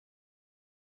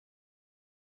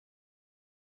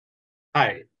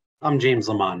Hi, I'm James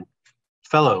Lamont,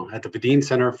 Fellow at the Bedeen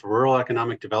Center for Rural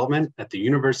Economic Development at the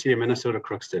University of Minnesota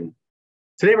Crookston.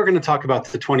 Today, we're going to talk about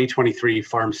the 2023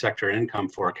 farm sector income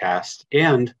forecast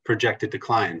and projected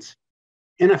declines.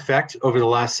 In effect, over the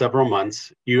last several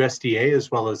months, USDA as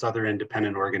well as other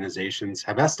independent organizations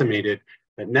have estimated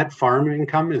that net farm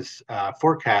income is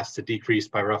forecast to decrease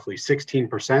by roughly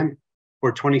 16%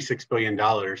 or $26 billion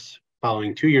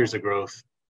following 2 years of growth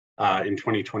in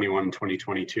 2021 and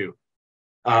 2022.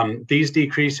 These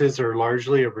decreases are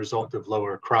largely a result of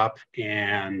lower crop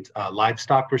and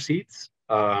livestock receipts,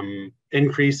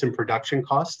 increase in production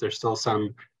costs. There's still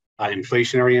some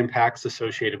inflationary impacts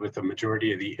associated with the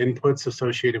majority of the inputs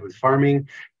associated with farming,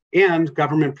 and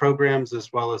government programs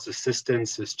as well as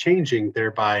assistance is changing,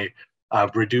 thereby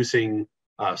reducing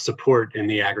support in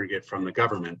the aggregate from the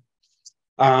government.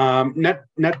 Net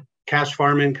cash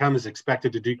farm income is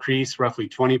expected to decrease roughly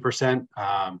 20%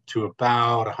 to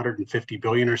about 150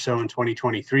 billion or so in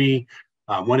 2023.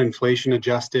 When inflation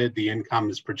adjusted, the income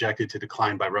is projected to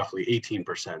decline by roughly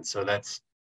 18%. So that's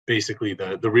basically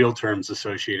the real terms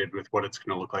associated with what it's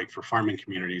going to look like for farming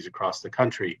communities across the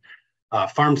country.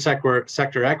 Farm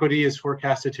sector equity is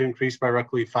forecasted to increase by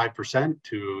roughly 5%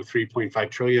 to 3.5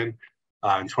 trillion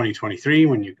in 2023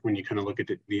 when you kind of look at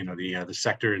the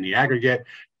sector in the aggregate.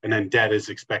 And then debt is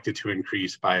expected to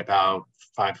increase by about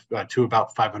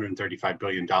 $535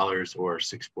 billion or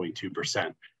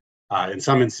 6.2%. In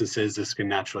some instances, this can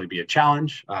naturally be a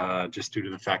challenge just due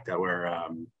to the fact that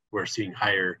we're seeing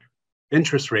higher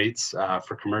interest rates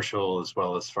for commercial as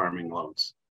well as farming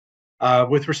loans.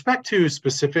 With respect to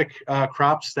specific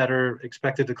crops that are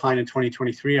expected to decline in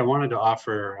 2023, I wanted to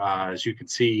offer, as you can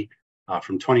see,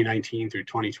 from 2019 through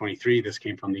 2023, this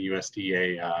came from the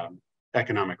USDA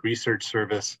Economic Research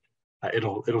Service.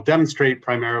 It'll demonstrate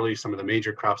primarily some of the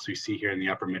major crops we see here in the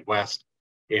upper Midwest,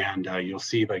 and you'll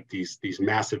see like these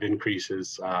massive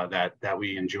increases that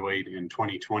we enjoyed in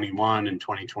 2021 and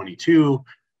 2022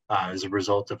 as a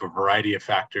result of a variety of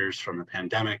factors, from the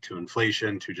pandemic to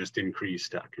inflation to just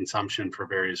increased consumption for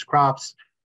various crops,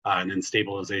 and then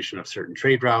stabilization of certain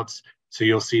trade routes. So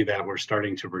you'll see that we're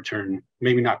starting to return,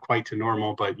 maybe not quite to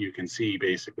normal, but you can see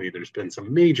basically there's been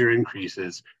some major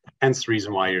increases, hence the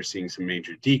reason why you're seeing some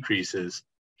major decreases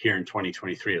here in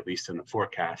 2023, at least in the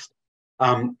forecast.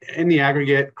 In the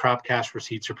aggregate, crop cash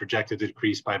receipts are projected to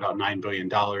decrease by about $9 billion,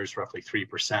 roughly 3%.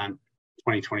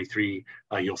 2023,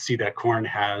 you'll see that corn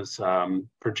has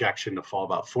projection to fall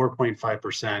about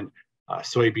 4.5%,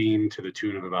 soybean to the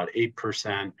tune of about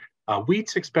 8%.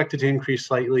 Wheat's expected to increase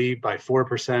slightly by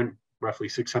 4%, roughly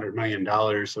 $600 million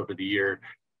over the year.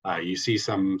 You see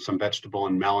some vegetable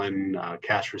and melon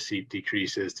cash receipt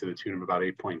decreases to the tune of about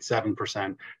 8.7%.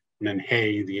 And then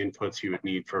hay, the inputs you would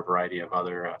need for a variety of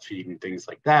other feed and things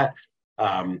like that,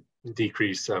 are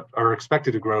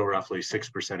expected to grow roughly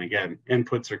 6%. Again,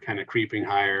 inputs are kind of creeping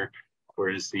higher,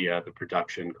 whereas the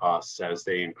production costs, as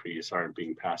they increase, aren't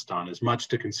being passed on as much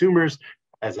to consumers,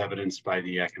 as evidenced by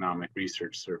the Economic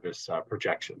Research Service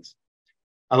projections.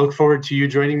 I look forward to you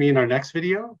joining me in our next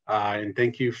video, and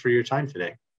thank you for your time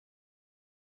today.